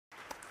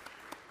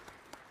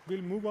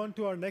we'll move on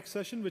to our next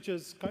session, which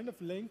is kind of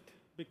linked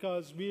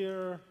because we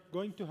are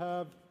going to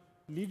have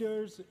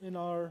leaders in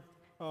our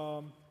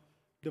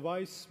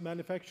device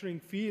manufacturing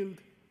field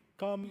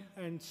come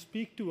and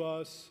speak to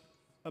us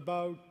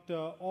about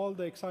all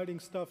the exciting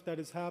stuff that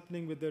is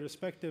happening with their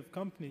respective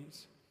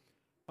companies.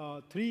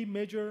 Three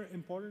major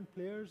important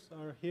players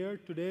are here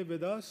today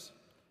with us.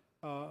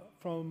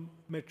 From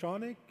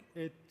Medtronic,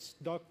 it's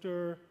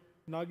Dr.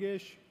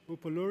 Nagesh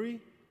Uppaluri,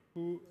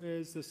 who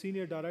is the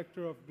Senior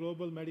Director of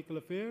Global Medical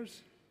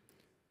Affairs.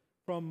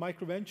 From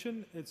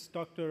Microvention, it's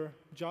Dr.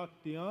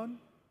 Jacques Dion.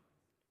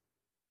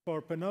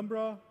 For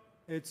Penumbra,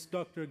 it's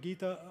Dr.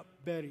 Geeta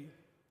Berry.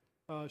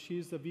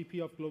 She's the VP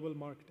of Global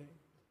Marketing.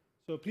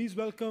 So please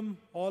welcome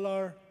all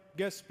our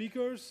guest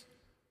speakers.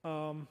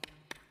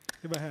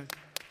 Give a hand.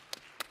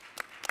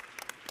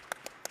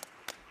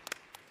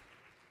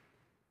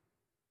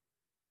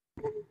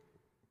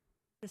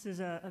 This is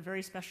a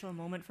very special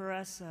moment for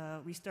us.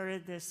 We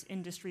started this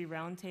industry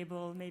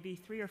roundtable maybe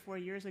 3 or 4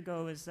 years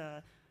ago as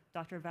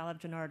Dr. Vallabh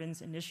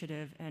Janardhan's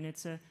initiative, and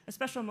it's a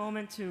special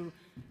moment to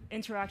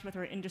interact with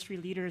our industry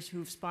leaders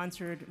who've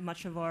sponsored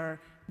much of our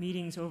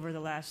meetings over the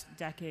last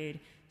decade.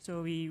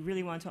 So we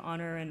really want to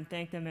honor and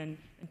thank them and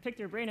pick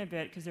their brain a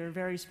bit because they're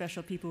very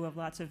special people who have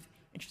lots of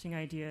interesting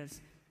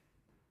ideas.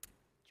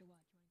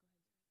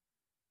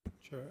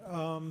 Sure.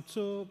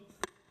 So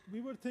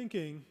we were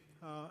thinking,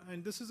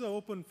 and this is an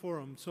open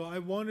forum, so I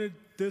wanted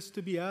this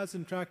to be as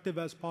interactive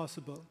as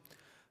possible.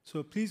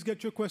 So please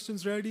get your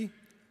questions ready,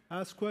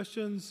 ask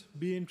questions,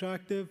 be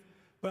interactive.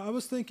 But I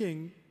was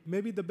thinking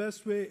maybe the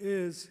best way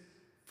is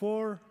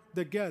for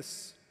the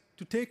guests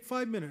to take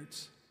 5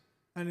 minutes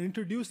and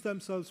introduce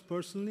themselves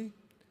personally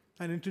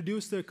and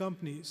introduce their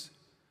companies.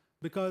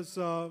 Because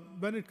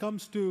when it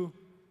comes to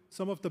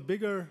some of the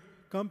bigger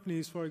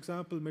companies, for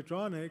example,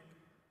 Medtronic,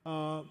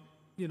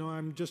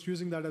 I'm just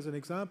using that as an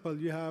example.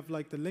 You have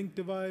like the Link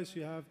device,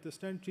 you have the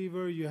stent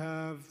retriever, you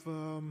have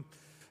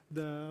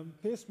the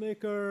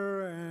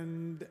pacemaker,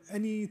 and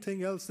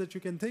anything else that you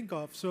can think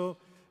of. So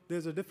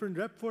there's a different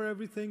rep for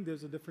everything.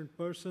 There's a different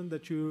person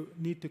that you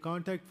need to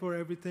contact for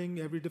everything,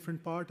 every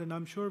different part. And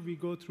I'm sure we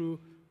go through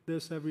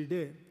this every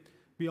day.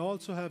 We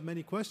also have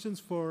many questions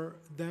for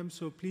them.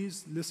 So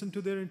please listen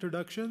to their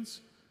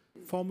introductions,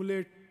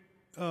 formulate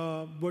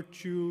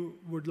what you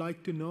would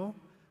like to know.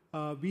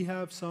 We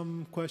have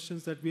some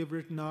questions that we have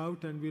written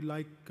out, and we'd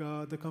like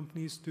the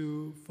companies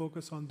to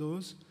focus on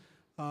those.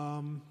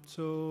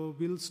 So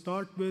we'll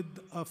start with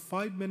a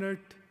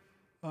 5-minute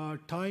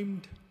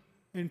timed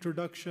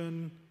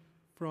introduction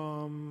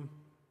from,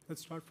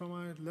 let's start from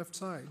my left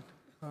side.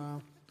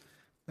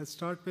 Let's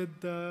start with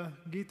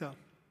Geeta.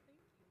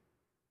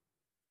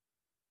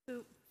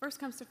 So first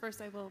comes to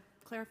first, I will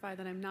clarify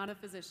that I'm not a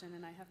physician,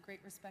 and I have great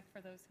respect for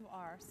those who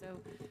are. So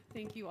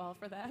thank you all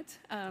for that,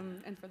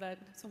 and for that.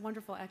 It's a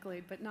wonderful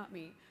accolade, but not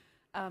me.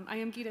 I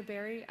am Geeta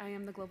Berry. I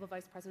am the Global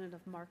Vice President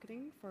of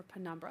Marketing for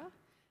Penumbra.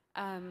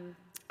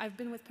 I've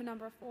been with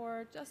Penumbra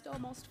for just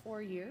almost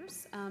 4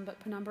 years, but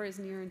Penumbra is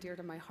near and dear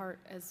to my heart,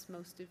 as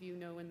most of you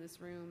know in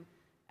this room,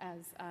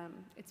 as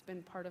it's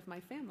been part of my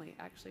family,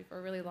 actually, for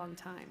a really long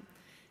time.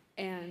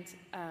 And,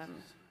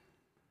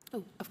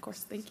 oh, of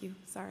course, thank you,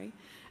 sorry.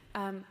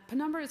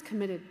 Penumbra is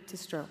committed to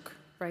stroke,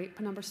 right?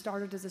 Penumbra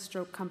started as a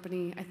stroke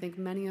company. I think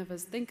many of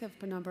us think of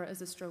Penumbra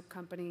as a stroke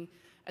company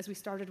as we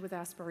started with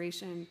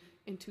aspiration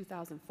in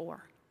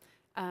 2004.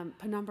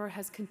 Penumbra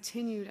has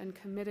continued and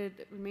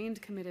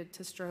remained committed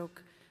to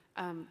stroke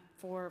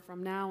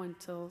from now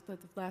until the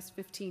last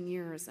 15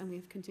 years, and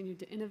we've continued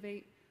to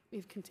innovate.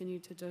 We've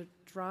continued to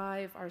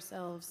drive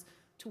ourselves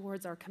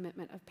towards our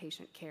commitment of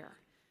patient care,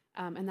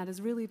 and that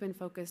has really been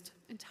focused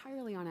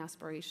entirely on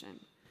aspiration.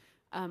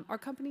 Our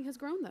company has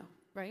grown, though,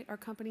 right? Our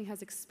company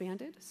has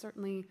expanded.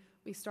 Certainly,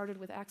 we started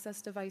with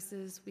access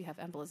devices. We have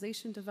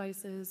embolization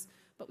devices,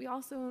 but we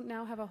also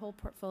now have a whole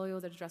portfolio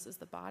that addresses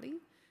the body.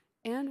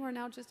 And we're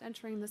now just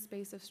entering the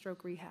space of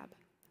stroke rehab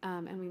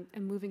and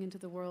moving into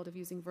the world of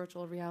using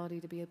virtual reality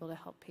to be able to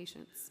help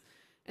patients.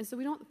 And so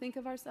we don't think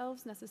of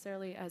ourselves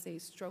necessarily as a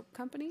stroke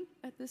company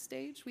at this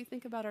stage. We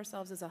think about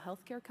ourselves as a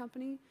healthcare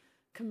company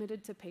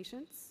committed to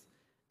patients.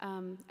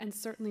 And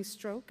certainly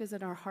stroke is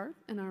at our heart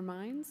and our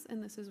minds,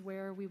 and this is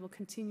where we will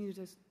continue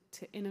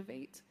to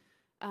innovate.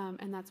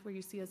 And that's where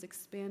you see us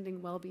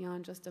expanding well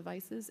beyond just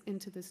devices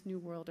into this new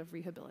world of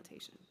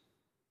rehabilitation.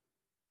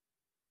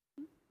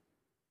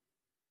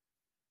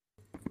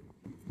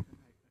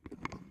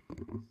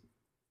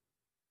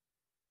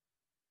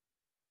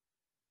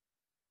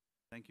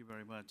 Thank you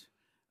very much.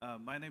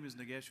 My name is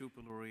Nagesh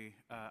Uppaluri.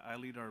 I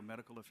lead our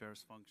medical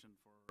affairs function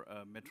for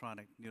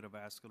Medtronic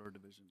Neurovascular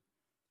Division.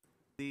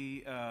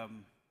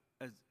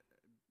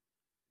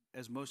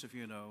 As most of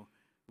you know,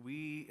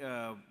 we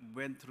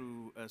went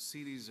through a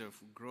series of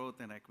growth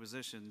and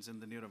acquisitions in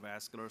the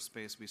neurovascular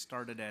space. We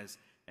started as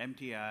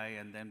MTI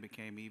and then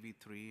became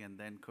EV3 and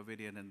then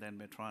Covidien and then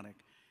Medtronic,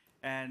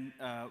 and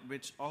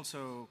which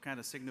also kind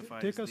of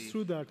signifies. Take us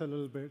through that a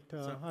little bit.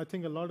 I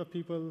think a lot of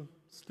people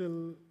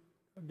still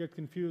get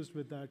confused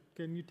with that.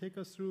 Can you take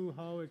us through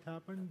how it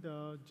happened?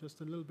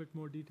 Just a little bit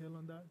more detail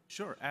on that?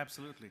 Sure,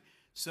 absolutely.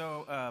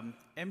 So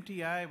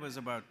MTI was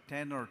about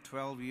 10 or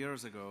 12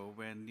 years ago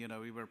when,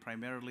 we were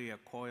primarily a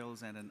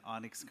coils and an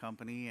onyx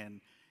company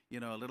and,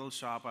 a little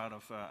shop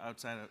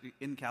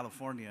in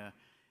California.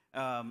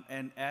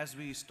 And as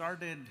we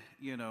started,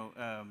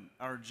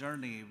 our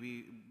journey,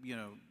 we,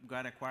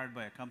 got acquired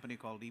by a company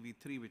called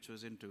EV3, which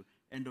was into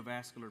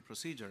endovascular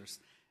procedures.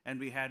 And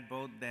we had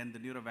both then the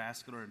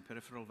neurovascular and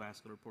peripheral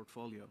vascular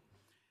portfolio.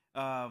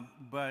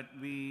 But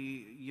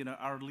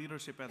our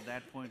leadership at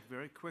that point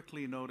very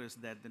quickly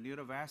noticed that the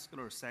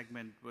neurovascular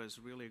segment was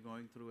really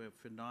going through a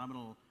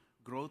phenomenal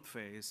growth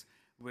phase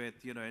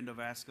with,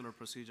 endovascular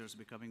procedures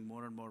becoming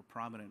more and more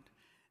prominent.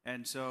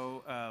 And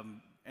so,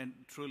 and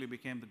truly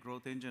became the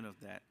growth engine of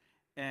that.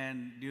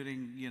 And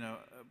during,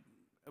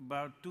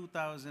 about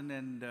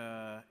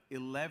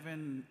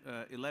 2011,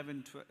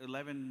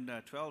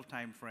 12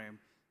 timeframe,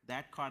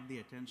 that caught the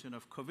attention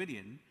of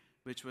Covidien,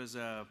 which was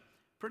a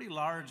pretty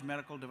large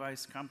medical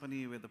device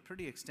company with a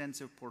pretty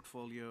extensive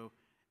portfolio,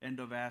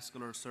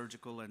 endovascular,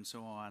 surgical, and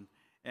so on.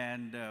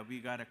 And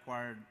we got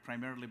acquired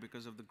primarily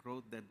because of the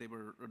growth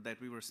that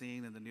we were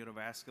seeing in the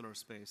neurovascular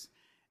space.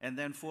 And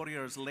then 4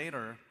 years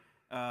later,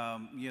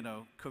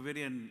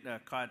 Covidien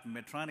caught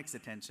Medtronic's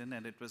attention,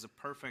 and it was a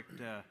perfect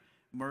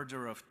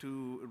merger of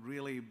two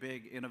really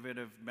big,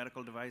 innovative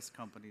medical device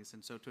companies.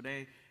 And so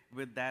today,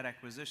 with that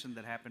acquisition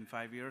that happened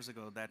 5 years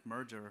ago, that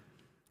merger,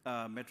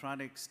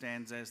 Medtronic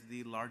stands as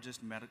the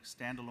largest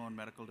standalone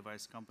medical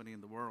device company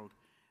in the world.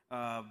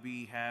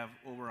 We have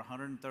over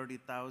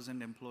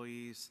 130,000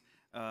 employees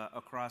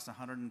across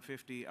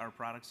 150. Our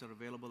products are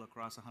available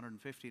across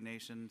 150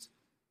 nations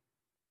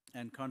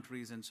and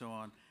countries and so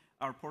on.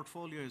 Our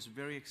portfolio is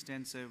very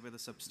extensive with a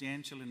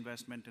substantial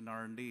investment in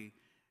R&D.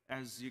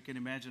 As you can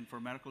imagine, for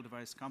medical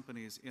device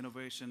companies,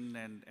 innovation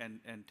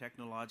and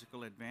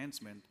technological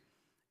advancement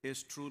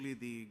is truly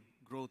the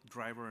growth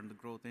driver and the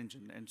growth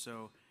engine. And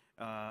so,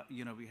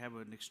 we have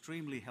an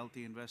extremely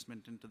healthy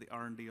investment into the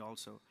R&D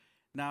also.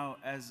 Now,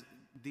 as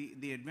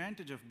the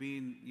advantage of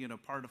being,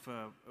 part of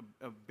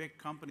a big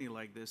company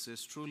like this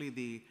is truly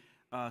the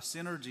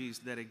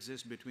synergies that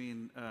exist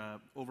between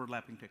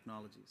overlapping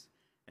technologies.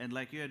 And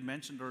like you had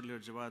mentioned earlier,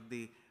 Jawad,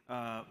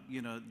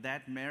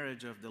 that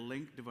marriage of the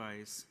Link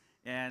device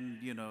and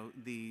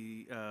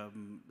the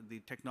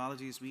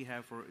technologies we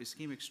have for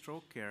ischemic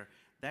stroke care,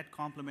 that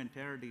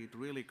complementarity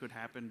really could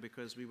happen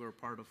because we were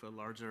part of a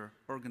larger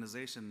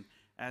organization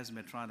as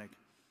Medtronic.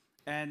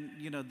 And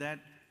that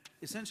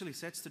essentially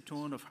sets the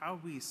tone of how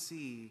we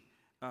see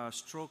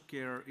stroke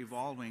care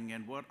evolving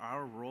and what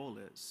our role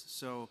is.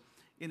 So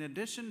in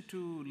addition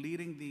to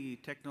leading the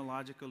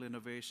technological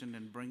innovation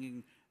and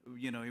bringing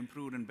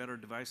improved and better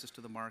devices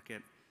to the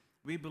market,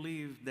 we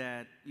believe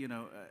that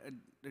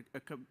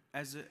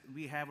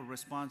we have a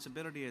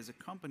responsibility as a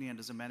company and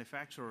as a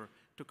manufacturer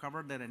to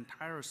cover that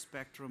entire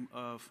spectrum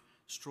of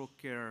stroke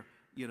care,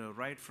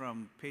 right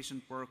from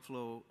patient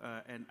workflow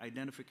and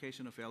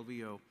identification of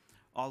LVO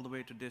all the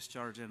way to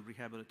discharge and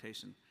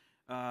rehabilitation.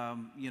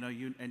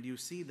 You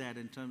see that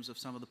in terms of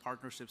some of the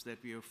partnerships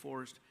that we have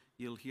forged.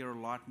 You'll hear a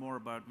lot more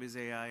about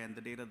Viz.ai and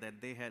the data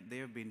that they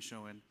have been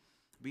showing.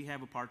 We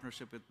have a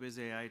partnership with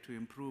Viz.ai to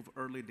improve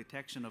early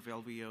detection of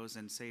LVOs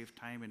and save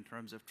time in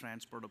terms of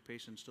transport of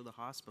patients to the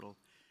hospital.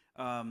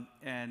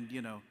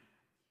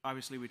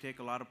 Obviously we take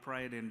a lot of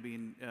pride in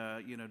being,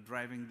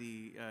 driving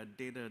the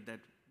data that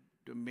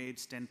made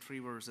stent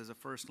retrievers as a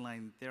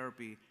first-line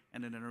therapy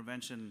and an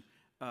intervention,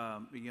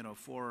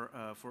 for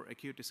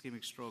acute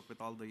ischemic stroke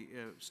with all the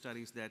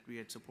studies that we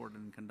had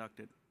supported and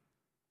conducted.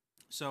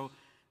 So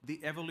the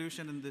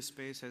evolution in this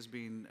space has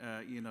been,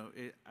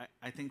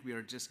 I think we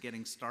are just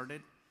getting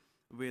started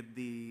with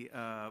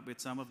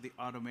some of the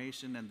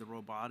automation and the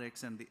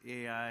robotics and the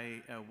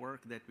AI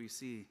work that we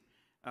see.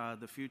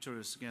 The future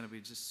is going to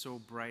be just so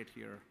bright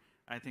here.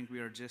 I think we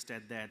are just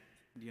at that,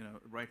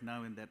 right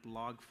now in that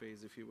log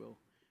phase, if you will,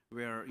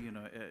 where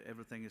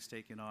everything is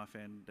taking off.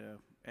 And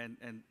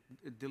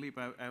Dilip,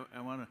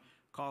 I want to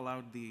call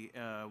out the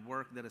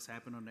work that has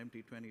happened on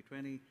MT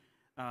 2020.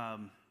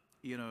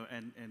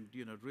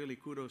 Really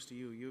kudos to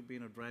you. You've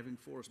been a driving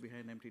force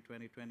behind MT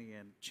 2020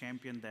 and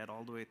championed that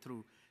all the way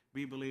through.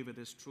 We believe it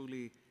is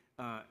truly,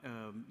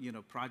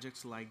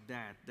 projects like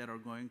that are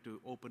going to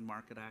open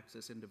market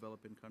access in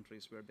developing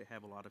countries where they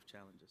have a lot of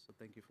challenges. So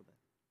thank you for that.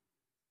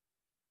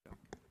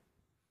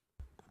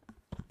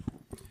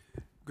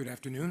 Good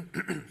afternoon.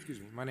 Excuse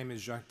me. My name is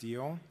Jacques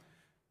Dion.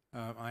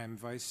 I am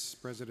Vice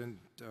President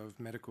of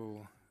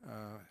Medical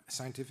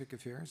Scientific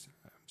Affairs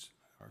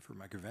for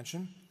my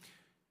convention.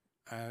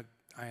 I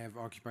have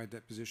occupied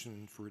that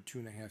position for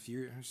 2.5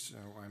 years, so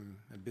I'm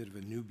a bit of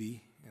a newbie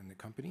in the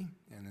company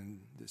and in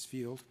this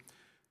field.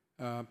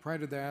 Prior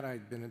to that,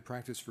 I'd been in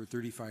practice for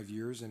 35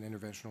 years in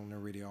interventional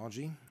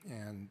neuroradiology,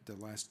 and the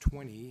last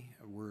 20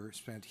 were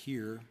spent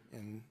here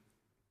in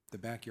the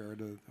backyard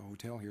of the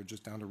hotel here,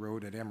 just down the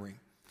road at Emory.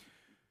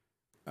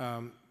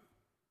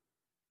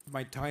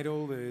 My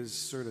title is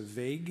sort of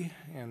vague,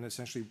 and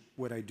essentially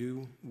what I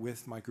do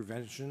with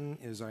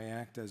microvention is I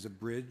act as a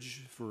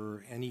bridge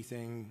for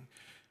anything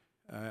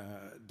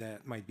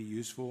that might be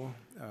useful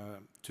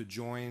to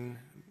join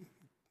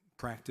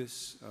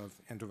practice of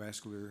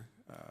endovascular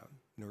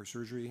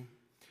neurosurgery,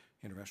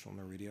 interventional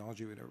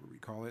neuroradiology, whatever we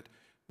call it,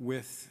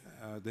 with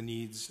the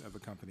needs of a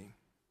company.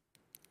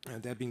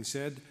 That being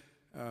said,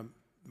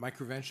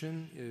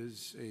 Microvention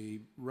is a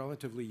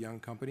relatively young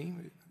company,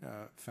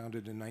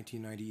 founded in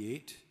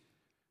 1998.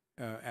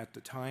 At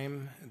the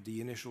time,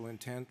 the initial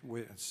intent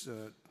was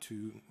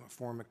to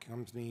form a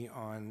company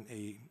on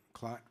a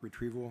clot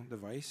retrieval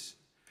device.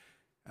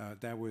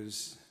 That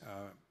was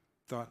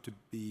thought to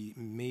be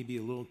maybe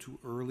a little too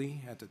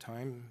early at the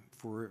time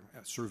for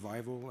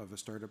survival of a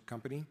startup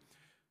company.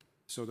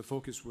 So the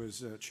focus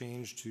was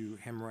changed to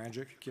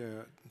hemorrhagic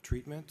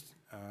treatment,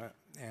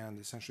 and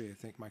essentially I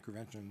think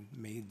Microvention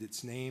made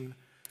its name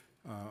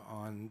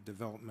on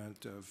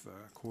development of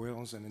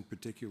coils, and in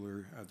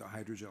particular the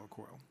hydrogel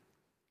coil.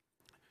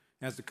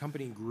 As the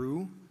company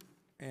grew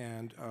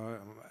and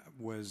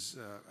was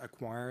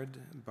acquired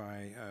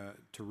by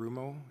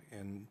Terumo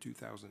in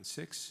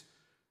 2006,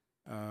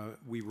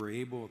 we were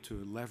able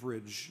to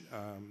leverage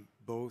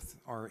both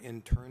our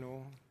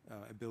internal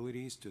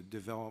abilities to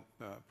develop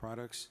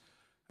products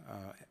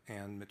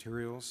and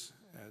materials,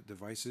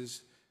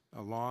 devices,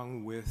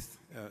 along with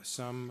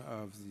some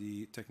of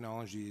the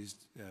technologies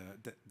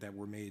that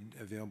were made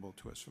available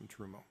to us from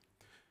Terumo.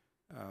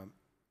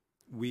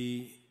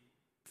 We,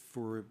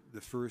 for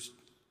the first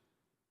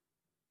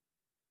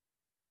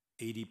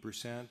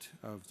 80%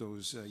 of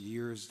those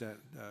years that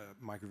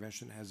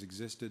Microvention has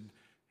existed,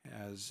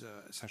 has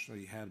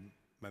essentially had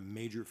a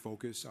major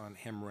focus on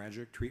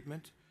hemorrhagic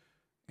treatment.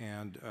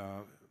 And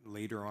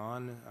later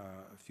on,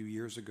 a few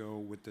years ago,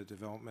 with the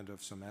development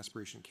of some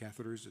aspiration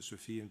catheters, the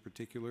Sophia in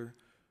particular,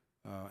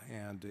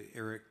 and the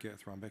ERIC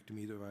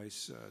thrombectomy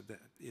device that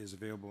is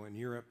available in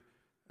Europe,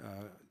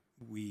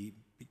 we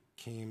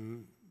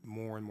became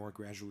more and more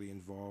gradually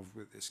involved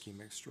with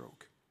ischemic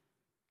stroke.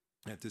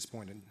 At this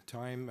point in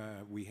time,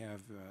 we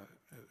have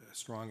a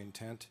strong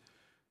intent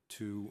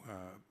to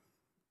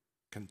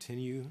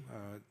continue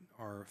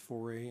our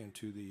foray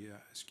into the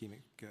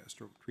ischemic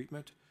stroke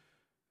treatment,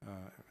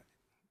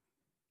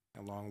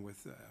 along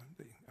with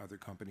the other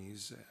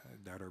companies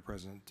that are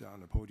present on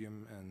the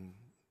podium and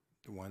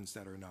the ones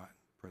that are not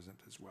present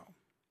as well.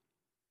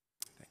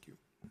 Thank you.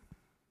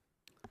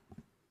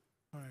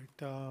 All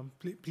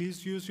right,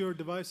 please use your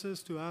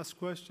devices to ask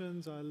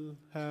questions. I'll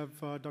have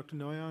Dr.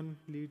 Noyan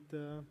lead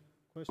the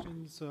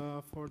questions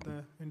for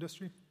the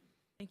industry.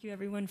 Thank you,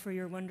 everyone, for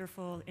your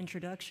wonderful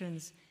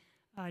introductions.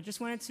 I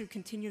just wanted to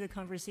continue the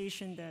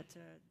conversation that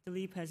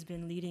Dilip has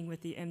been leading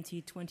with the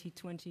MT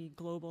 2020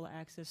 Global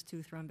Access to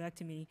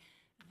Thrombectomy.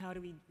 How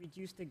do we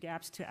reduce the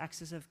gaps to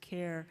access of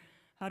care?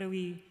 How do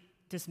we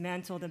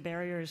dismantle the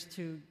barriers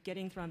to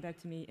getting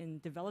thrombectomy in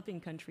developing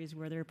countries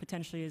where there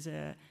potentially is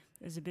a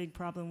big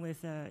problem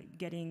with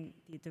getting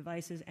the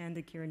devices and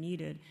the care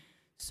needed?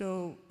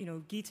 So, you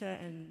know,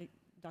 Geeta and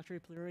Dr.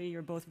 Pluri,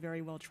 you're both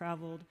very well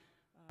traveled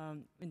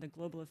in the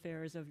global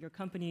affairs of your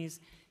companies.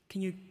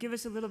 Can you give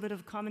us a little bit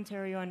of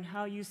commentary on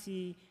how you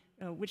see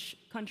which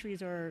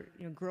countries are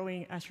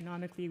growing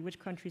astronomically, which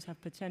countries have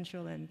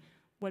potential, and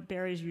what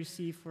barriers you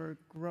see for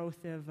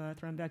growth of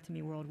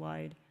thrombectomy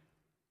worldwide?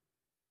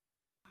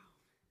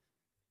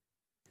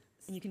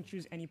 And you can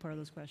choose any part of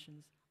those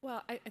questions.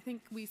 Well, I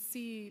think we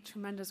see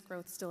tremendous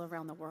growth still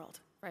around the world,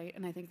 right?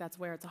 And I think that's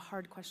where it's a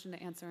hard question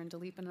to answer. And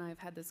Dilip and I have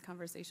had this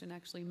conversation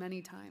actually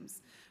many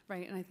times,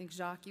 right? And I think,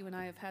 Jacques, you and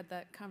I have had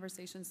that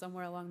conversation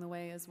somewhere along the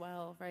way as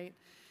well, right?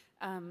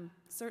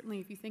 Certainly,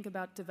 if you think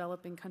about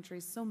developing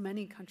countries, so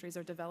many countries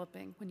are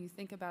developing. When you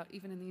think about,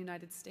 even in the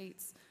United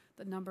States,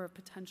 the number of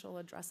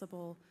potential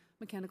addressable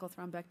mechanical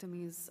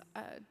thrombectomies,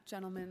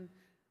 gentlemen,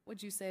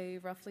 would you say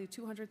roughly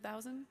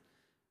 200,000?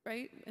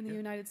 Right, in the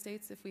United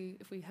States, if we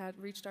had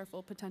reached our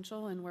full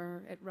potential, and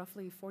we're at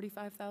roughly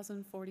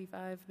 45,000,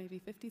 45, maybe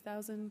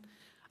 50,000,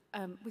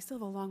 we still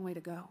have a long way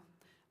to go.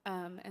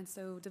 And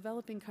so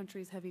developing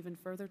countries have even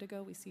further to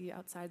go. We see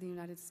outside the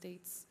United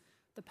States,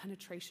 the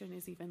penetration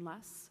is even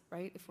less,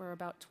 right? If we're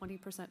about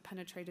 20%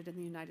 penetrated in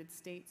the United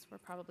States, we're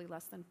probably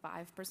less than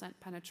 5%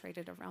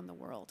 penetrated around the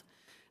world.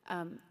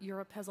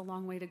 Europe has a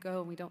long way to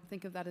go, and we don't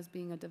think of that as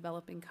being a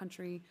developing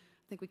country.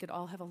 I think we could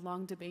all have a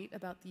long debate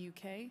about the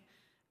UK.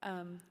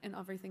 And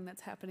everything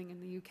that's happening in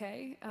the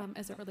UK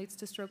as it relates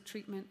to stroke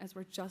treatment, as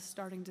we're just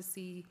starting to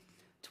see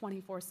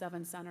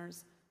 24/7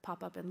 centers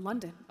pop up in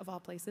London, of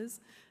all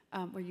places,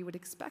 where you would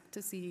expect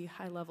to see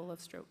high level of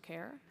stroke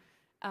care.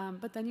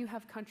 But then you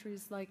have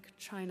countries like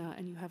China,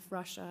 and you have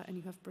Russia, and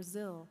you have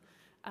Brazil,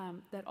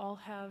 that all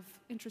have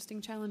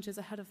interesting challenges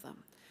ahead of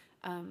them.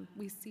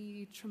 We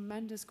see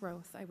tremendous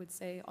growth, I would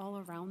say, all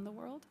around the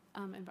world,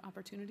 and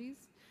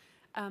opportunities,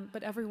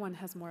 but everyone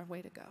has more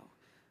way to go.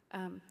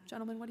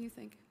 Gentlemen, what do you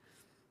think?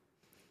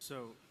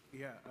 So,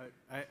 yeah,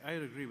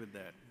 I'd agree with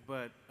that.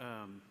 But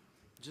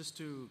just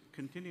to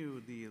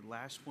continue the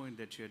last point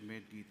that you had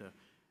made, Geeta,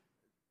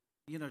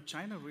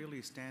 China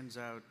really stands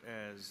out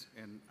as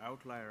an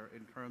outlier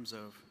in terms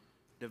of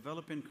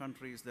developing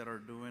countries that are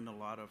doing a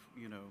lot of,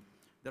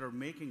 that are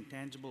making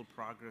tangible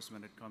progress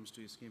when it comes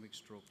to ischemic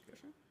stroke care.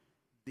 Sure.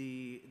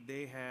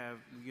 They have,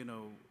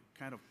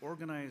 kind of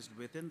organized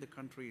within the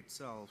country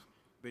itself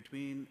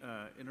between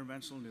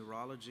interventional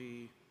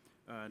neurology,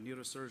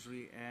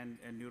 neurosurgery, and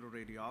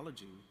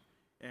neuroradiology,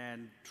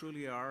 and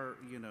truly are,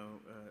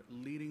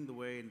 leading the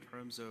way in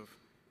terms of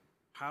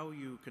how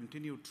you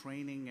continue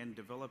training and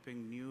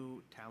developing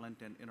new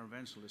talent and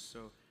interventionalists.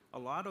 So a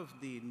lot of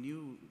the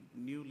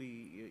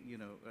newly,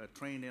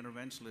 trained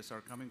interventionalists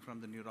are coming from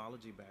the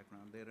neurology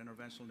background. They're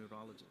interventional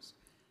neurologists.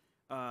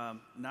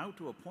 Now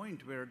to a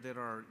point where there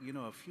are,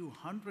 a few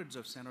hundreds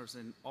of centers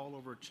in all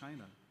over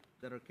China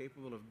that are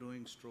capable of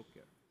doing stroke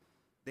care.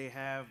 They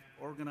have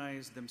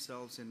organized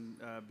themselves in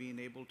being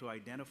able to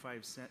identify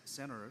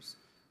centers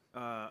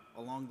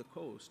along the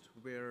coast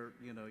where,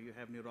 you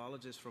have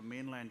neurologists from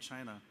mainland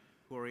China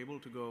who are able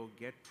to go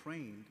get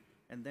trained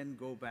and then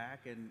go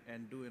back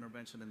and do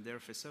intervention in their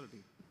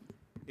facility.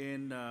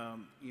 In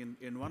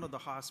one of the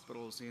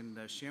hospitals, in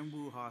the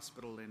Xianwu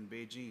Hospital in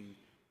Beijing,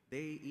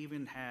 they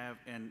even have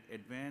an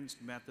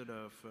advanced method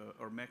of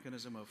or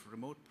mechanism of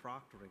remote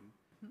proctoring,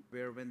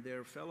 where when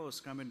their fellows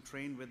come and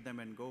train with them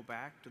and go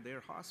back to their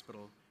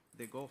hospital,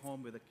 they go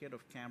home with a kit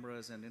of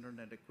cameras and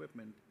internet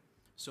equipment.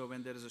 So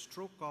when there is a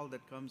stroke call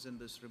that comes in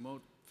this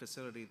remote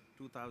facility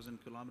 2,000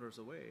 kilometers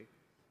away,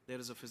 there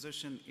is a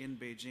physician in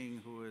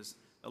Beijing who is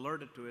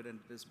alerted to it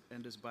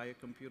and is by a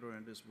computer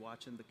and is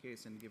watching the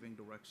case and giving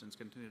directions,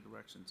 continued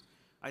directions.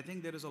 I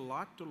think there is a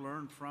lot to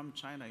learn from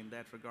China in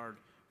that regard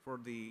for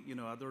the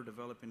other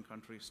developing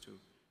countries too.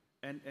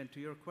 And to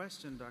your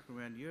question, Dr.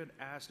 Wen, you had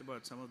asked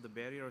about some of the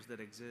barriers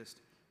that exist.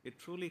 It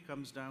truly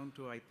comes down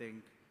to, I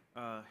think,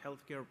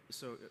 healthcare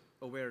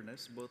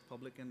awareness, both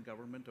public and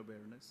government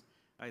awareness.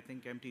 I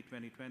think MT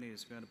 2020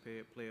 is going to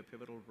play a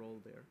pivotal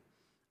role there.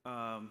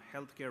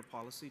 Healthcare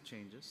policy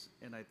changes,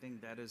 and I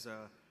think that is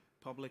a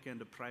public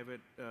and a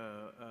private,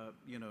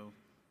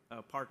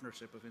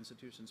 partnership of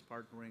institutions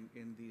partnering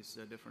in these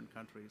different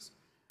countries.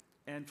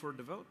 And for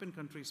developing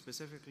countries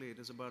specifically, it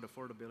is about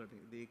affordability.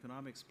 The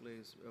economics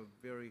plays a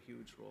very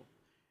huge role.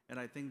 And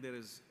I think there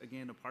is,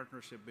 again, a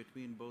partnership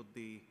between both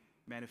the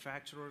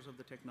manufacturers of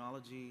the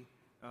technology,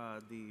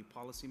 the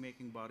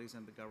policy-making bodies,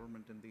 and the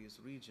government in these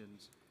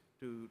regions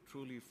to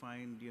truly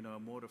find, a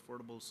more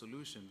affordable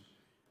solution.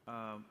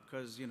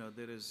 Because,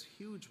 there is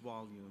huge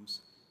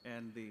volumes,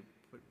 and the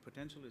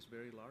potential is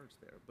very large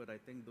there. But I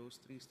think those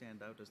three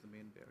stand out as the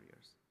main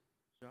barriers.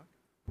 Jacques?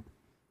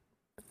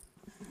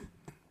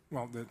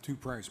 Well, the two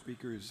prior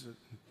speakers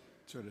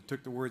sort of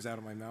took the words out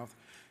of my mouth.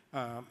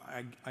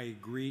 I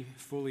agree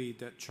fully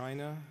that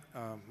China,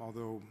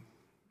 although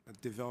a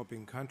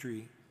developing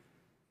country,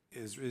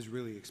 is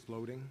really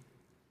exploding.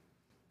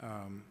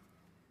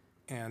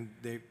 And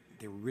they're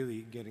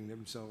really getting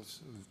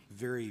themselves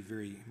very,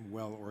 very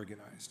well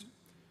organized.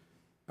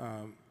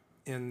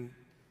 In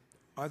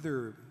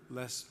other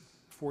less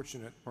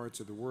fortunate parts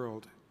of the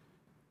world,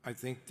 I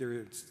think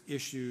there's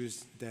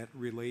issues that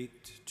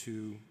relate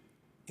to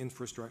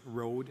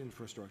road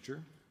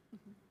infrastructure,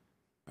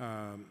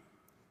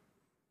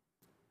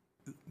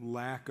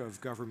 lack of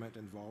government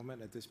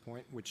involvement at this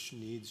point, which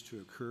needs to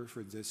occur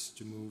for this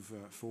to move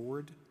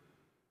forward.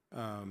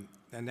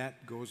 And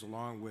that goes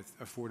along with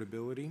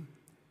affordability.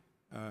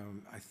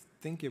 I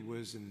think it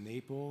was in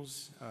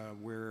Naples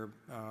where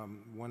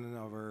one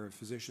of our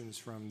physicians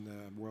from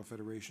the World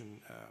Federation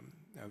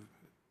of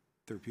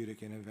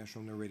Therapeutic and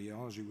Interventional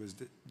Neuroradiology was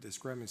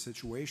describing a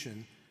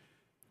situation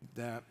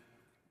that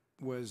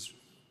was,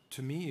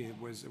 to me, it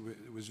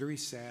was very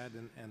sad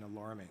and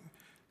alarming,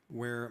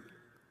 where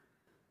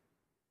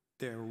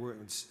there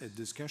was a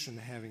discussion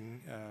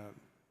having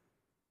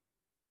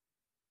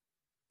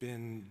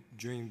been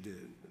during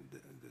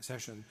the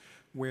session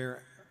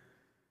where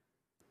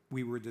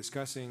we were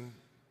discussing,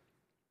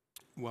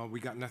 well, we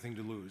got nothing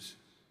to lose.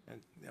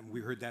 And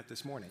we heard that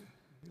this morning.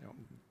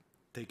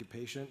 Take a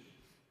patient,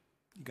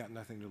 you got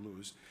nothing to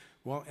lose.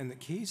 Well, in the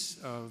case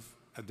of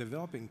a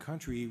developing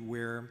country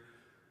where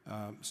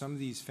some of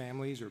these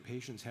families or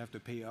patients have to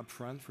pay up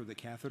front for the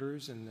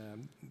catheters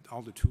and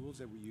all the tools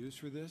that we use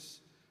for this,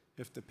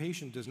 if the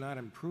patient does not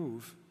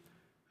improve,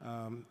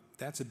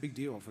 that's a big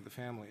deal for the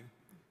family.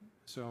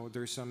 So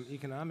there's some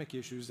economic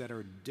issues that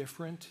are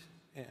different,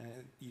 and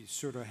you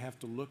sort of have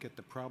to look at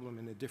the problem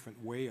in a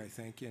different way, I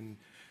think, in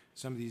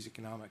some of these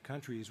economic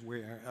countries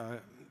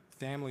where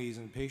families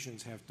and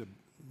patients have to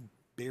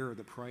bear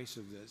the price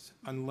of this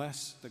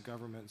unless the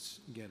governments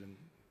get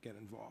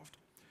involved.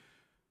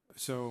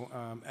 So,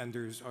 and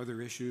there's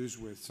other issues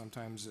with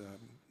sometimes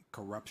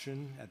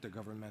corruption at the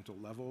governmental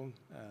level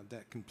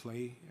that can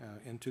play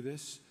into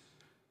this.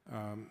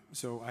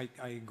 So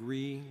I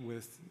agree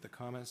with the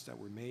comments that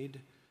were made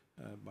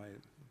by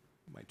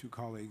my two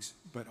colleagues,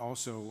 but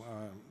also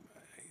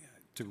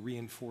to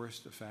reinforce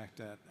the fact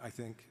that I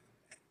think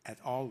at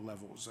all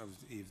levels of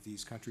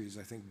these countries,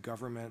 I think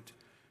government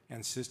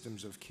and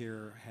systems of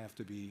care have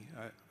to be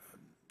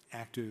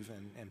active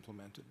and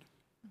implemented.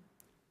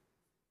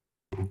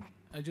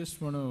 I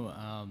just want to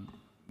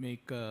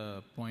make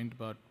a point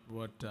about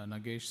what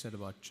Nagesh said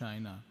about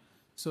China.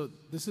 So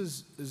this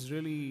is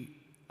really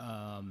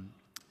a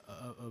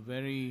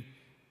very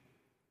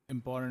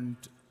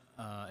important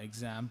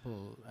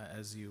example,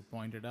 as you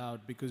pointed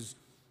out, because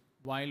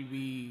while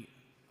we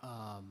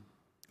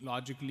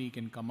logically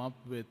can come up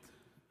with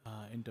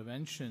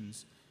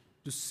interventions,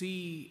 to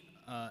see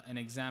an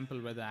example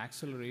where the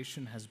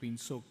acceleration has been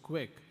so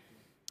quick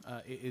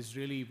is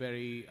really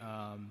very,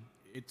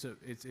 it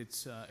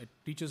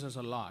teaches us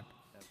a lot.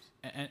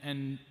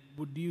 And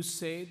would you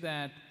say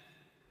that,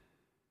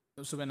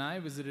 so when I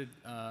visited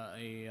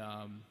a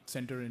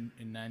center in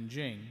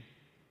Nanjing,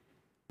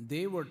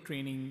 they were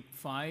training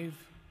 5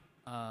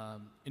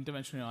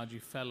 interventional neurology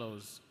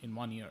fellows in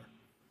 1 year.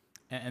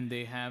 And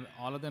they have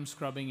all of them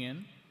scrubbing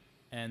in,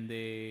 and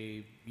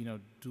they,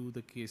 do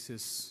the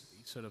cases,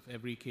 sort of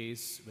every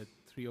case with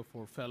 3 or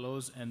 4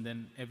 fellows, and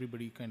then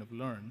everybody kind of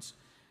learns.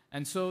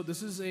 And so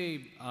this is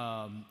a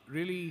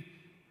really,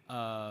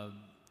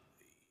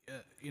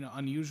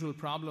 unusual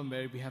problem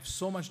where we have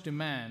so much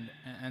demand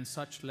and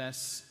such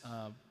less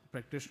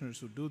practitioners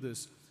who do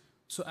this.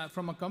 So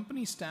from a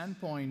company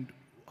standpoint,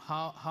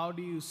 how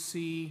do you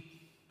see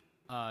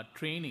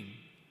training,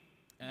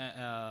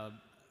 as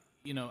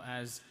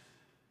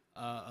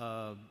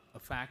a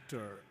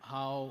factor?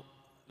 How,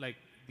 like,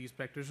 these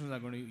practitioners are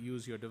going to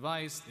use your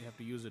device, they have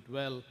to use it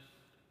well.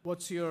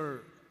 What's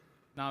your,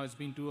 now it's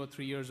been 2 or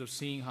 3 years of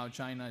seeing how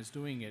China is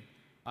doing it.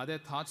 Are there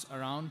thoughts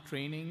around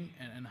training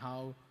and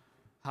how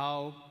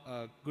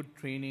good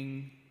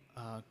training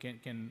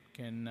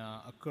can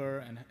occur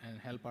and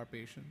help our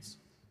patients?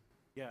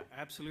 Yeah,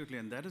 absolutely,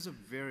 and that is a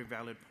very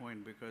valid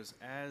point, because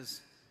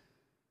as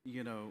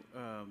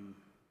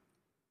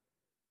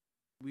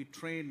we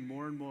train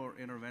more and more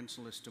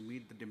interventionalists to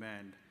meet the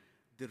demand,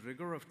 the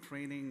rigor of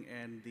training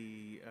and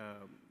the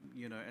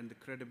and the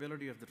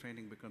credibility of the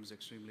training becomes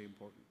extremely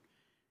important.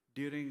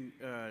 During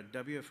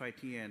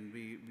WFITN,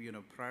 we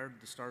prior to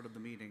the start of the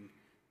meeting,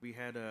 we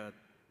had a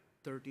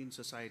 13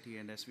 society,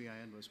 and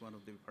SVIN was one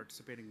of the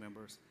participating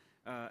members,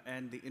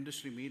 and the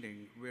industry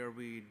meeting where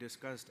we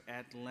discussed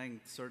at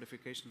length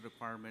certification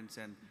requirements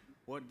and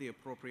what the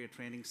appropriate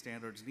training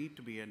standards need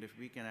to be, and if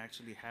we can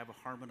actually have a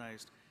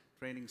harmonized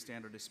training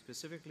standard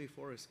specifically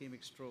for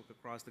ischemic stroke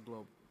across the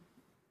globe.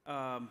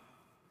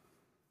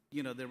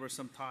 There were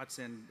some thoughts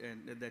and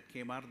that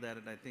came out of that,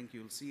 and I think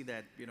you'll see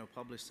that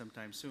published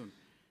sometime soon.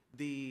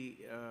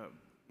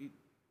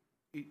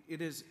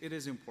 It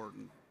is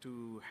important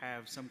to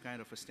have some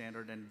kind of a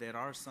standard, and there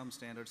are some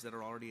standards that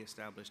are already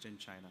established in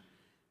China.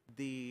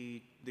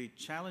 The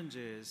challenge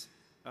is,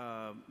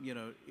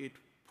 it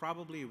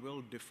probably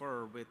will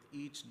differ with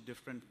each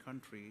different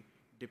country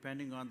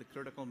depending on the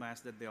critical mass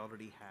that they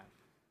already have,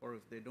 or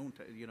if they don't,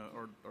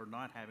 or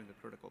not having a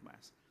critical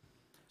mass.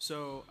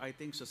 So I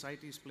think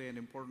societies play an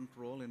important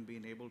role in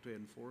being able to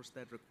enforce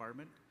that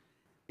requirement.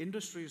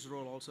 Industry's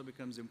role also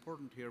becomes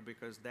important here,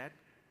 because that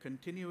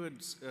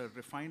continuous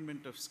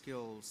refinement of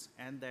skills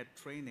and that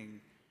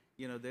training,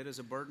 there is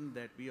a burden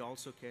that we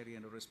also carry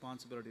and a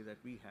responsibility that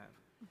we have.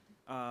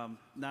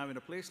 Now, in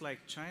a place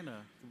like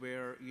China,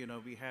 where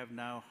we have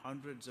now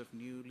hundreds of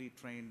newly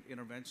trained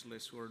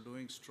interventionalists who are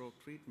doing stroke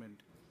treatment,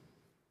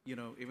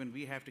 even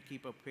we have to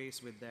keep up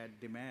pace with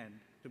that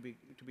demand to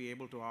be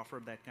able to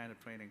offer that kind of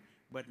training.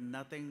 But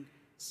nothing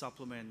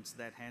supplements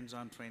that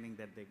hands-on training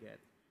that they get.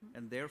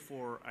 And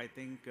therefore, I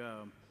think,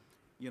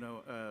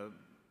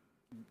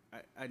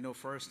 I know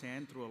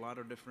firsthand through a lot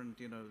of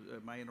different,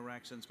 my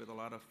interactions with a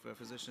lot of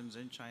physicians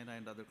in China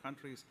and other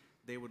countries,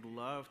 they would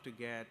love to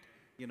get,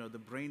 the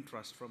brain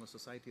trust from a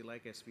society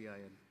like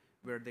SVIN,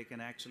 where they can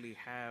actually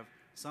have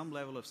some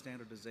level of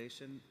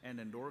standardization and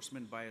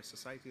endorsement by a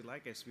society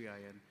like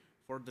SVIN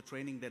for the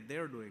training that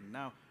they're doing.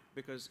 Now,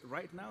 because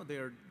right now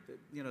they're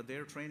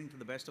training to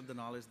the best of the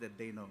knowledge that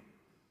they know.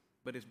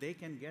 But if they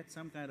can get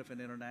some kind of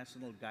an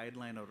international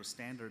guideline or a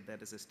standard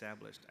that is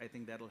established, I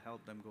think that'll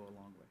help them go a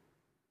long way.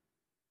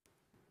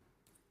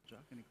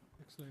 Jacques, any comments?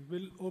 Excellent.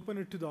 We'll open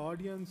it to the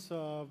audience.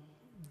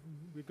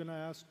 We're going to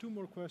ask 2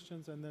 more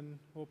questions and then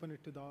open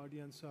it to the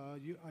audience.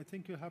 I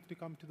think you have to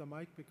come to the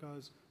mic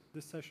because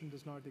this session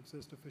does not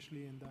exist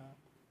officially in the...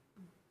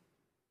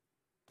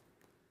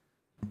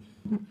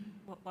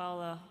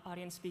 While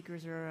audience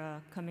speakers are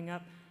coming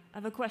up, I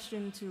have a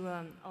question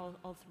to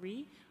all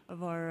 3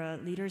 of our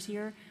leaders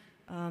here.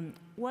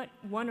 What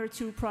 1 or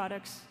 2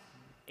 products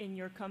in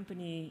your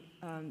company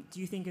do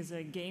you think is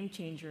a game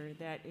changer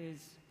that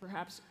is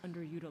perhaps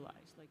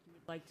underutilized, like you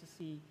would like to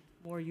see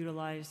more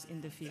utilized in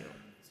the field?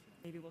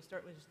 Maybe we'll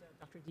start with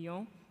Dr.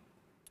 Dion.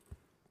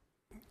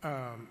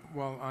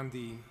 Well, on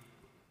the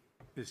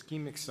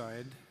ischemic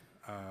side,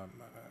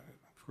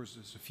 of course,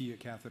 the Sophia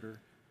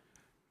catheter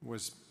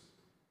was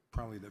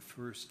probably the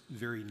first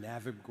very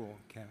navigable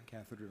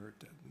catheter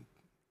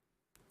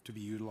to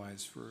be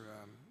utilized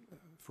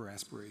for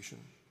aspiration.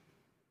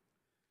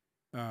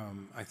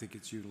 I think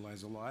it's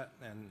utilized a lot,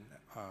 and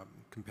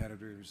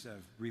competitors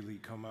have really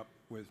come up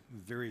with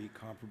very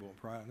comparable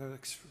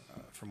products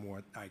from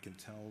what I can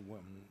tell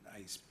when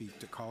I speak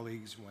to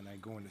colleagues, when I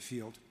go in the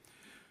field.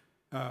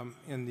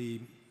 In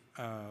the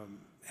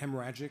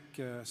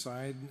hemorrhagic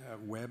side,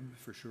 web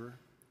for sure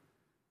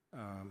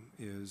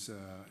is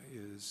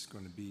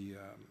going to be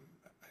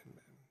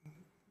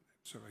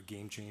sort of a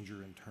game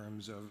changer in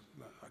terms of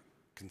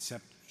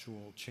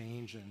conceptual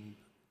change in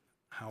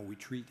how we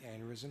treat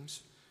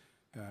aneurysms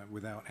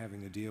without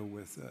having to deal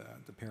with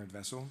the parent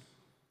vessel.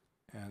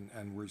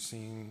 And we're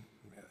seeing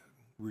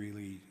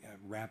really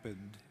rapid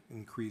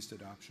increased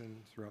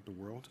adoption throughout the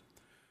world.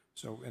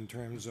 So in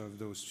terms of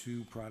those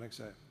two products,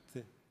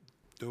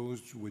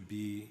 those would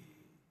be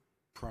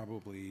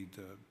probably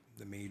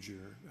the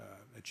major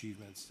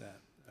achievements that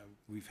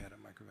we've had at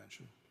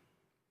Microvention.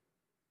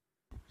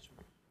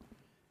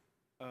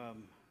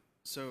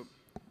 So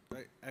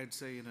I'd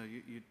say, you know,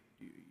 you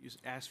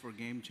asked for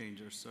game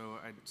changers, so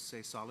I'd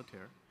say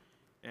solitaire.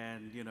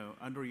 And, you know,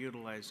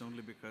 underutilized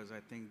only because I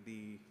think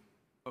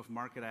of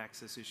market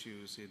access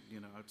issues, you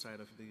know, outside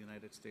of the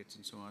United States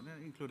and so on,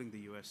 including the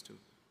US too.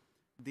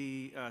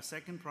 The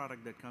second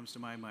product that comes to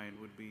my mind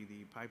would be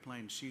the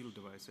pipeline shield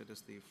device. It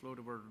is the flow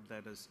diverter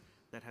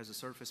that has a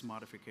surface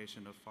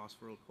modification of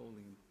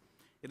phosphorylcholine.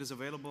 It is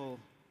available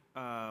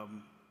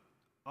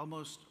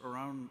almost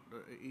around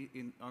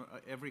in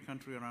every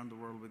country around the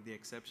world with the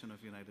exception of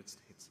the United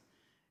States.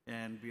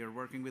 And we are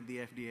working with the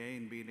FDA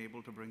in being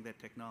able to bring that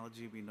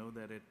technology. We know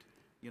that it,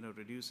 you know,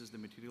 reduces the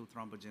material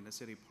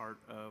thrombogenicity part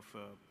of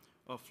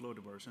flow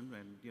diversion,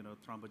 and, you know,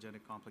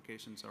 thrombogenic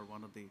complications are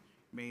one of the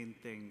main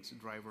things,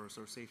 drivers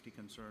or safety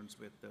concerns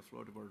with the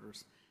flow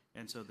diverters.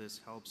 And so this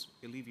helps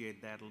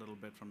alleviate that a little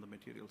bit from the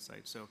material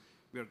side. So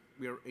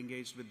we are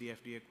engaged with the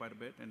FDA quite a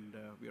bit, and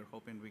we are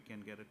hoping we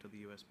can get it to the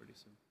US pretty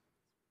soon.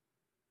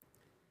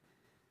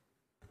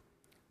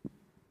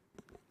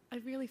 I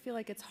really feel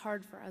like it's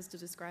hard for us to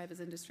describe as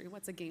industry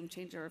what's a game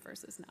changer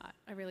versus not.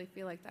 I really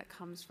feel like that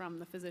comes from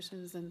the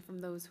physicians and from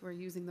those who are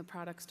using the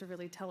products to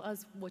really tell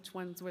us which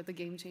ones were the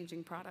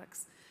game-changing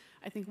products.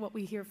 I think what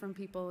we hear from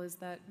people is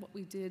that what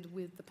we did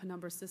with the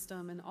Penumbra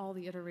system and all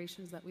the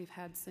iterations that we've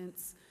had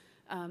since,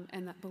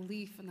 and that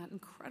belief and that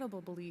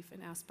incredible belief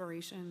in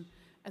aspiration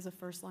as a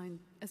first line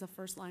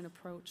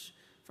approach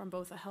from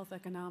both a health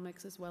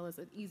economics as well as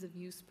an ease of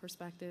use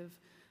perspective,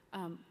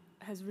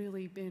 has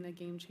really been a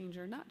game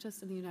changer, not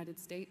just in the United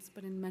States,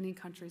 but in many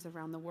countries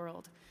around the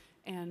world.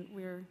 And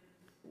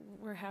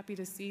we're happy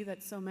to see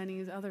that so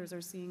many others are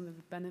seeing the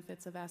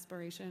benefits of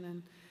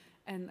aspiration,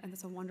 and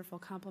it's a wonderful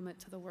complement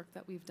to the work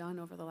that we've done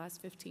over the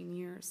last 15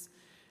 years.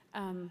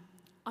 On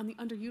the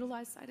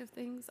underutilized side of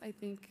things, I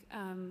think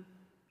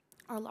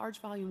our large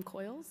volume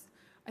coils,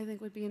 I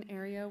think, would be an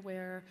area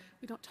where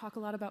we don't talk a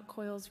lot about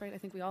coils, right? I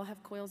think we all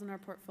have coils in our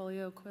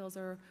portfolio. Coils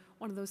are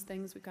one of those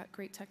things. We've got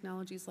great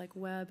technologies like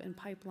web and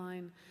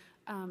pipeline,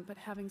 but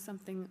having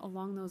something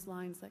along those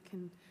lines that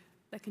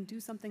can do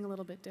something a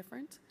little bit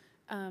different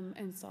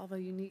and solve a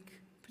unique,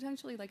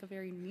 potentially like a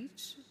very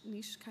niche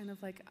kind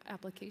of like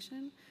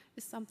application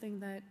is something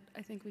that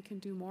I think we can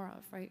do more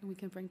of, right? And we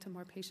can bring to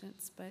more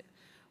patients. But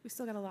we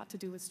still got a lot to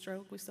do with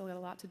stroke. We still got a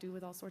lot to do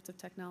with all sorts of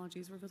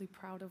technologies. We're really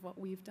proud of what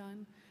we've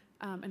done.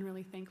 And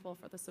really thankful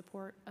for the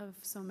support of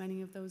so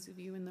many of those of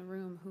you in the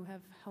room who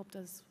have helped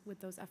us with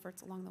those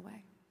efforts along the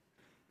way.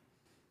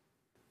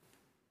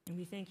 And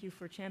we thank you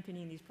for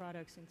championing these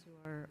products into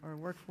our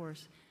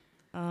workforce.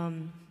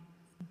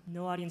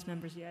 No audience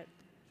members yet.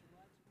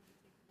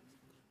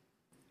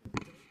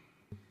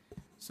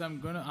 So I'm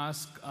going to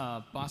ask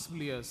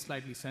possibly a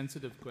slightly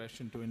sensitive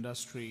question to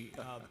industry.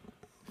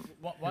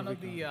 One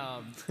of the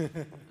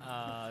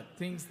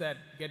things that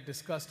get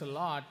discussed a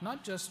lot,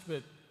 not just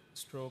with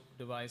stroke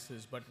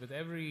devices, but with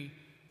every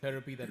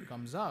therapy that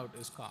comes out,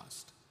 is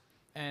cost.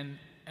 And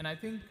I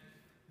think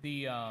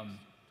the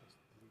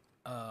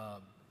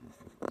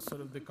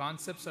sort of the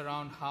concepts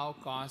around how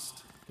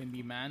cost can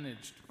be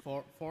managed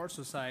for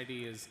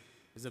society is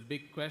a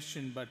big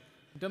question. But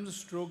in terms of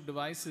stroke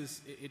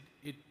devices,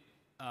 it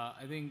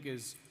I think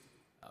is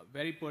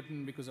very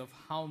pertinent because of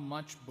how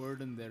much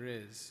burden there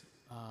is.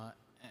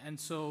 And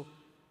so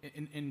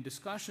in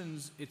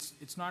discussions,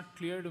 it's not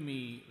clear to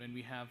me when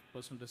we have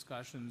personal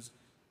discussions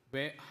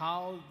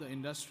how the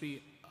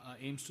industry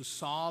aims to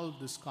solve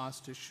this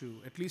cost issue,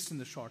 at least in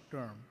the short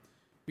term.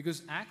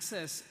 Because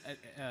access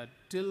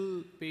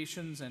till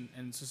patients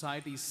and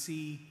society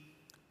see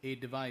a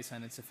device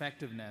and its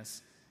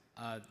effectiveness,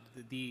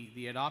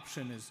 the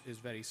adoption is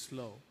very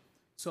slow.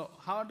 So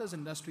how does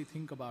industry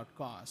think about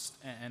cost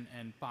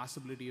and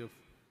possibility of,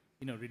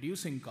 you know,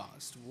 reducing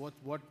cost?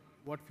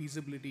 What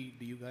feasibility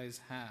do you guys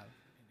have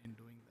in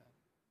doing that?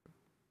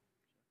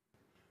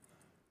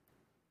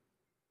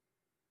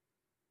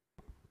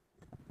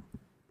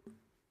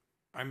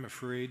 I'm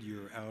afraid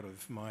you're out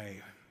of my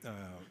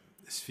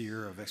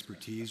sphere of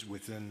expertise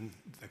within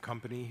the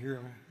company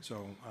here,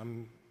 so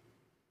I'm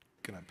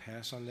going to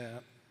pass on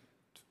that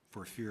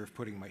for fear of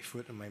putting my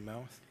foot in my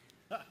mouth.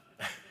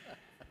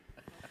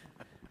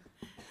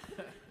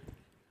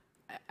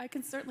 I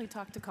can certainly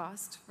talk to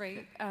cost,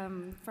 right?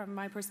 From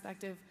my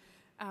perspective,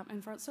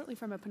 and certainly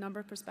from a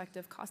Penumbra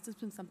perspective, cost has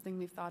been something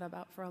we've thought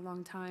about for a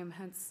long time.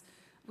 Hence,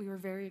 we were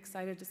very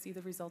excited to see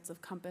the results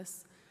of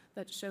Compass.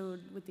 that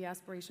showed with the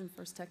aspiration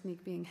first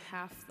technique being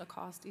half the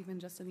cost, even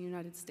just in the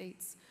United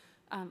States,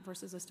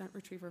 versus a stent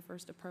retriever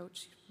first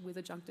approach with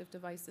adjunctive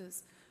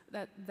devices,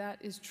 that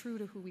is true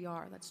to who we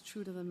are. That's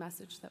true to the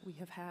message that we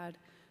have had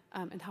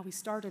and how we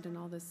started in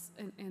all this,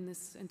 in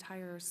this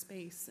entire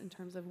space in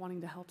terms of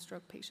wanting to help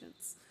stroke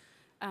patients.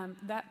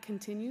 That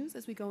continues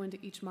as we go into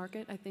each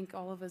market. I think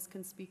all of us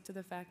can speak to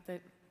the fact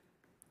that,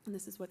 and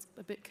this is what's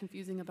a bit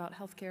confusing about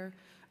healthcare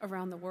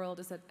around the world,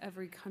 is that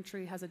every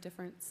country has a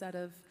different set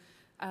of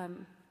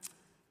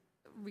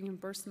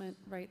reimbursement,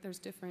 right? There's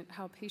different,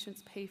 how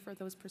patients pay for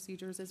those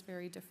procedures is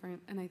very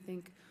different. And I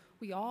think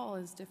we all,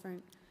 as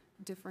different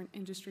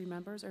industry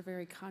members, are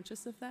very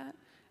conscious of that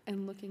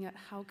and looking at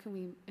how can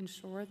we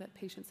ensure that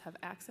patients have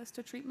access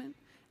to treatment,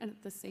 and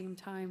at the same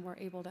time we're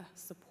able to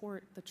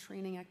support the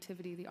training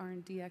activity, the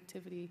R&D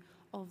activity,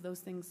 all of those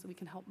things, so we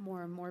can help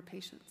more and more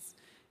patients.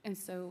 And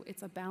so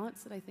it's a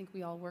balance that I think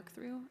we all work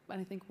through, but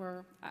I think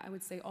I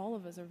would say all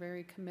of us are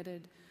very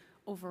committed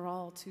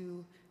overall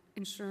to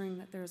ensuring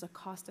that there's a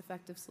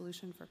cost-effective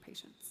solution for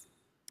patients.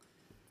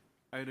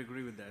 I'd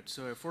agree with that.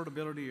 So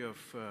affordability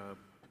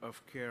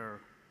of care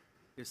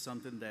is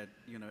something that,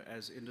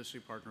 as industry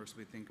partners,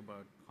 we think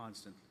about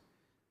constantly,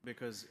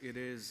 because it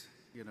is,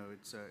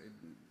 it's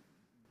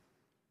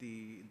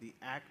the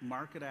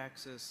market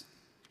access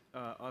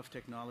of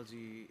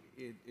technology,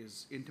 it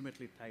is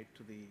intimately tied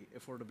to the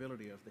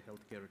affordability of the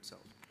healthcare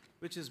itself,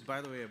 which is,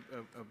 by the way,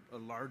 a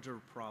larger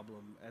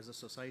problem as a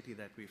society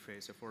that we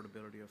face,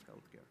 affordability of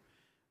healthcare.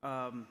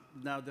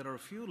 Now, there are a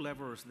few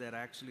levers that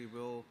actually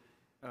will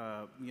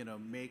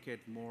make it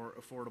more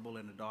affordable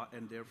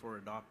and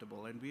therefore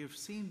adoptable. And we have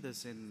seen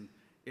this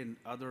in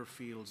other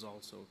fields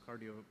also.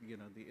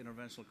 The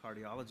interventional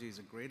cardiology is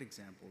a great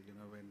example.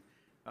 When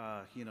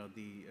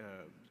the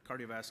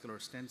cardiovascular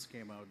stents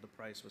came out, the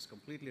price was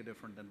completely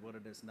different than what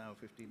it is now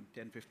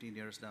 10, 15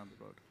 years down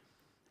the road.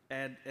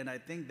 And I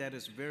think that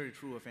is very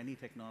true of any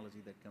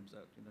technology that comes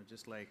out,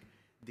 just like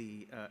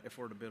the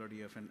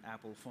affordability of an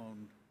Apple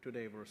phone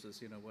today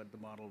versus, what the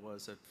model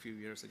was a few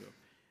years ago.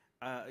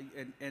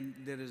 And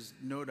there is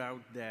no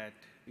doubt that,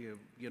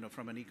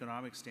 from an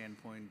economic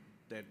standpoint,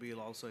 that we'll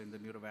also in the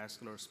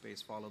neurovascular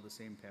space follow the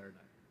same paradigm.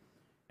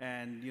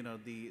 And,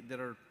 there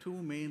are two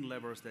main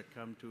levers that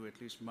come to at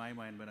least my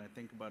mind when I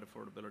think about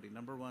affordability.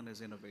 Number one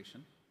is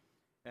innovation.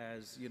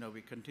 As,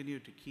 we continue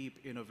to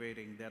keep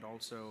innovating, that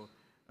also,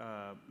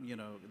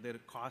 the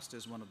cost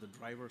is one of the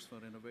drivers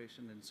for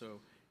innovation. And so,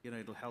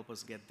 it'll help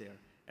us get there.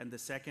 And the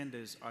second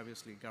is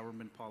obviously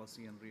government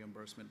policy and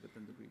reimbursement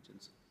within the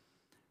regions.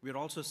 We're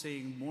also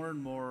seeing more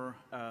and more,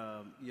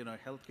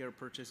 healthcare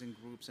purchasing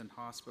groups and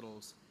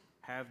hospitals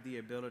have the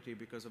ability,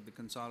 because of the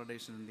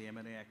consolidation and the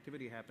M&A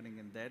activity happening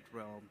in that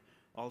realm,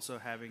 also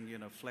having,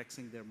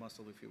 flexing their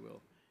muscle, if you will,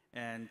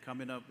 and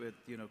coming up with,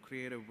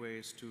 creative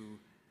ways to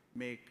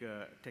make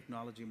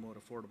technology more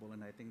affordable.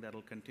 And I think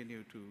that'll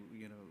continue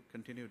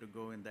to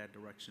go in that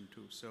direction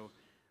too. So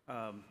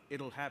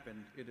it'll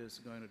happen. It is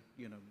going to,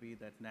 be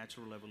that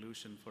natural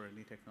evolution for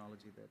any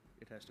technology that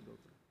it has to go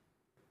through.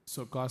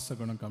 So costs are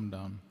going to come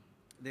down.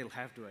 They'll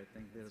have to, I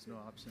think. There's no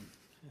option.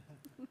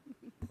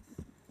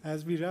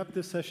 As we wrap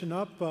this session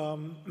up,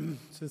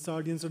 since the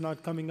audience are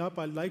not coming up,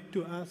 I'd like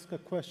to ask a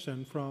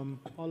question from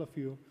all of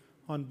you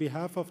on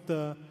behalf of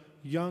the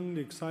young,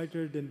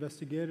 excited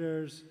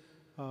investigators,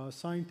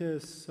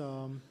 scientists,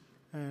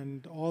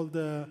 and all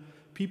the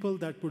people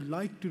that would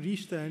like to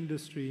reach the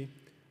industry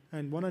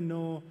and want to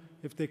know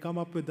if they come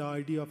up with the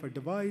idea of a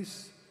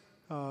device,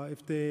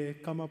 if they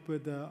come up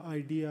with the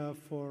idea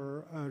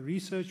for a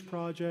research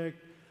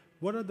project,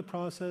 what are the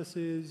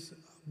processes,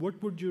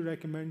 what would you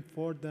recommend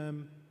for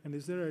them, and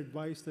is there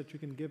advice that you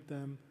can give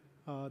them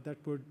that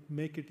would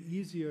make it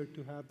easier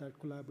to have that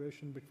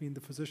collaboration between the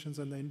physicians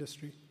and the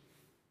industry?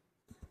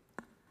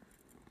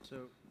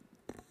 So,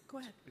 go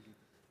ahead.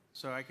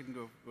 So I can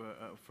go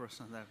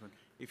first on that one.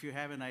 If you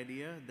have an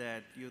idea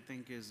that you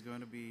think is going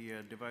to be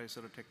a device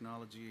or a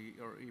technology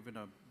or even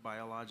a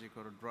biologic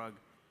or a drug,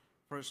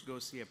 first go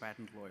see a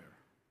patent lawyer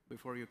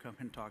before you come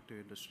and talk to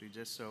industry,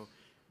 just so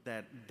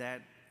that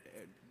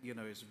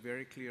is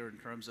very clear in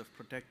terms of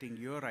protecting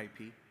your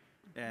IP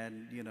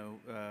and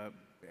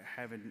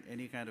having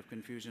any kind of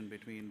confusion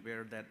between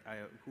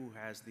who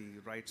has the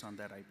rights on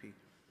that IP.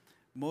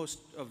 Most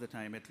of the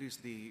time, at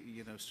least the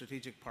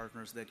strategic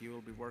partners that you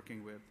will be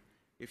working with,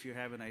 if you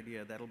have an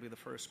idea, that'll be the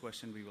first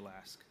question we will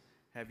ask.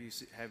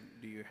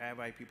 Do you have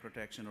IP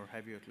protection, or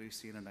have you at least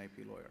seen an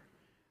IP lawyer?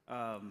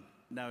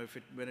 Now,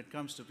 when it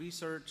comes to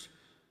research,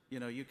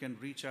 you can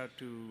reach out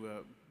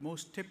to,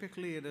 most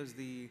typically it is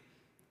the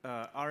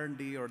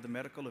R&D or the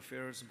medical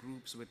affairs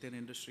groups within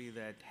industry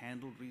that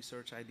handle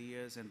research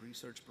ideas and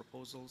research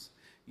proposals.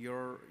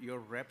 Your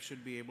rep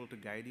should be able to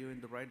guide you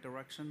in the right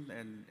direction,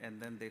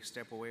 and then they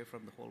step away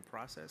from the whole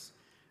process.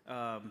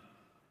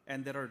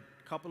 And there are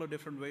a couple of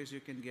different ways you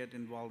can get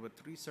involved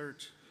with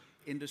research,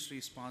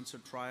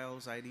 industry-sponsored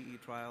trials, IDE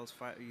trials,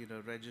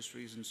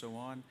 registries, and so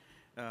on.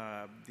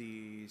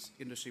 These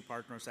industry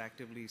partners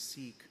actively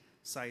seek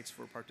sites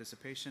for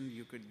participation.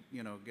 You could,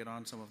 get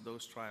on some of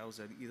those trials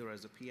either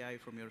as a PI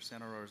from your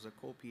center or as a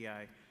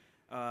co-PI.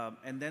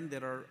 And then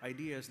there are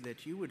ideas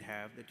that you would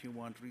have that you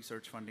want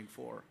research funding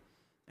for.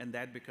 And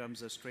that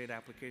becomes a straight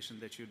application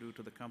that you do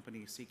to the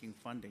company seeking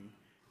funding.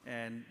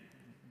 And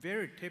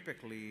very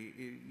typically,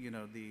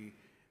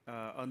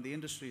 on the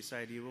industry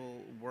side, you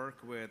will work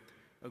with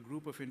a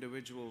group of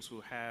individuals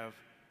who have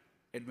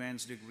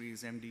advanced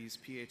degrees, MDs,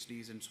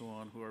 PhDs, and so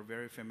on, who are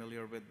very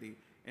familiar with the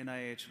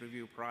NIH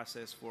review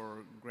process for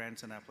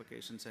grants and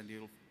applications, and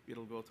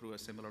it'll go through a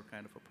similar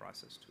kind of a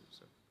process too.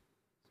 So,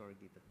 sorry,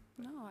 Geeta.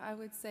 No, I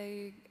would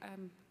say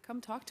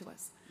come talk to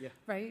us, Yeah.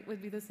 right?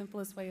 Would be the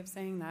simplest way of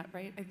saying that,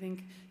 right? I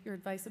think your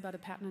advice about a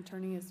patent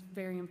attorney is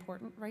very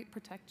important, right?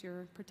 Protect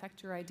your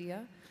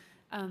idea.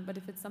 But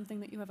if it's something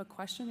that you have a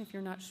question, if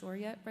you're not sure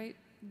yet, right?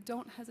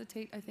 Don't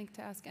hesitate, I think,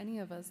 to ask any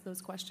of us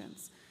those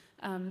questions.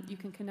 You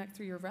can connect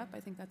through your rep. I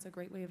think that's a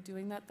great way of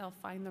doing that. They'll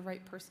find the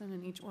right person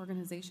in each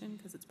organization,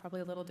 because it's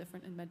probably a little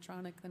different in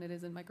Medtronic than it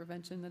is in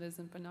Microvention, that is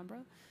in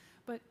Penumbra.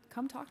 But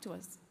come talk to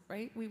us,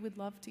 right? We would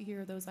love to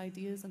hear those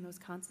ideas and those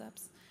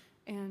concepts,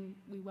 and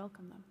we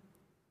welcome them.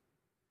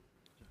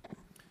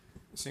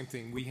 Same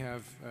thing. We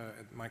have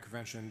at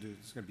Microvention,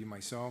 it's going to be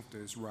myself,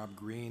 there's Rob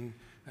Green,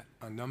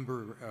 a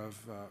number of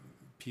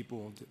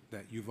people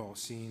that you've all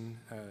seen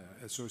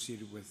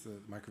associated with the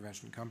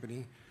Microvention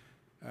company.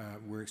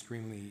 We're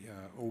extremely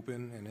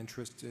open and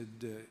interested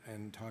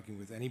in talking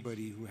with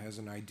anybody who has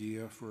an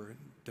idea for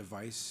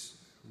device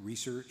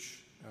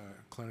research,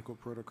 clinical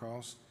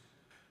protocols.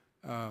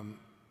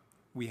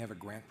 We have a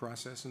grant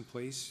process in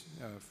place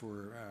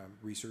for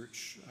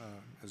research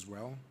as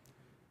well.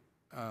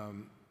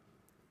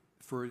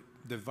 For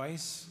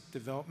device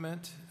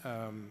development,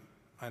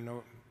 I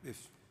know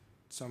if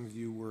some of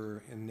you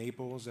were in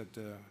Naples at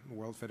the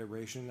World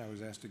Federation, I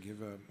was asked to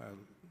give a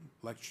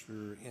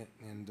lecture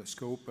in the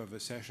scope of a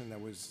session that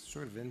was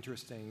sort of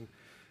interesting,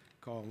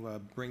 called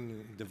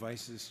Bringing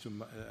Devices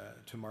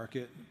to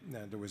Market.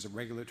 There was a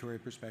regulatory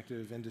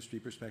perspective, industry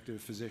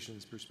perspective,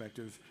 physicians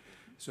perspective.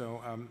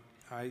 So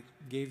I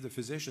gave the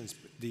physicians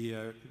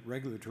the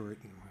regulatory,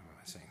 what am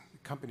I saying, the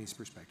company's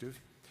perspective.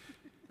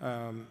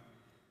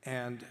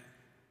 And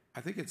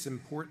I think it's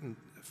important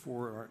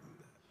for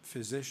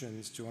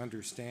physicians to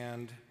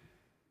understand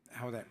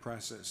how that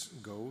process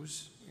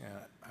goes.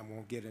 I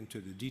won't get into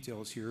the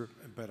details here,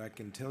 but I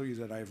can tell you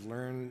that I've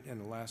learned in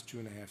the last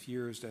 2.5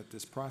 years that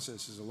this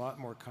process is a lot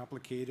more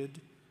complicated,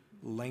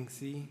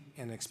 lengthy,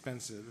 and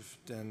expensive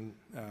than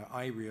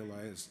I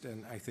realized,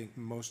 and I think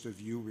most of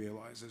you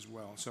realize as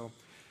well. So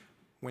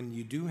when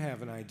you do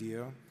have an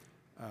idea,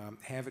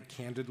 have it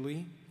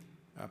candidly,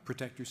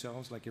 protect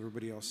yourselves like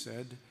everybody else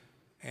said,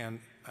 and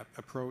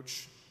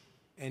approach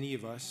any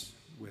of us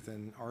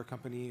within our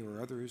company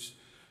or others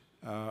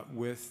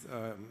with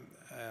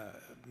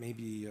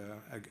maybe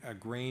a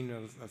grain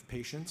of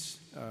patience.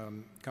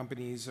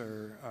 Companies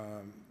are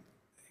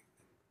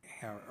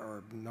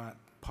not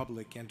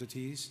public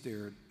entities.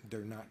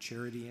 They're not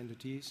charity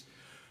entities.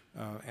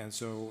 And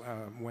so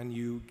when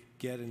you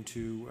get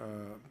into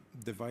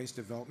device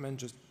development,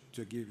 just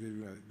to give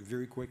you a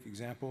very quick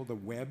example, the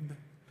web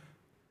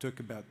took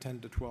about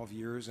 10 to 12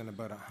 years and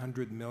about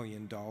 $100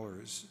 million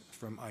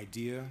from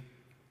idea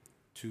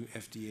to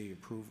FDA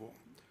approval.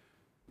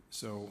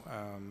 So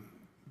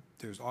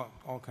there's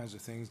all kinds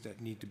of things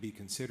that need to be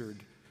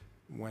considered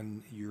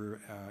when you're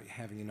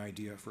having an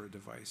idea for a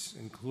device,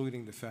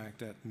 including the fact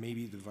that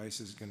maybe the device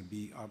is going to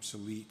be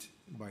obsolete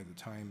by the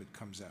time it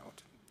comes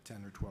out,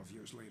 10 or 12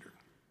 years later.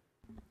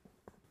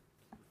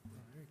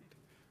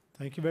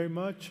 Thank you very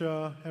much,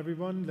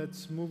 everyone.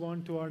 Let's move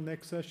on to our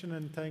next session,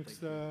 and thank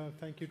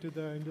you to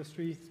the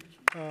industry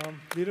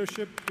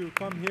leadership to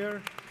come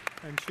here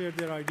and share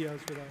their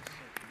ideas with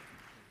us.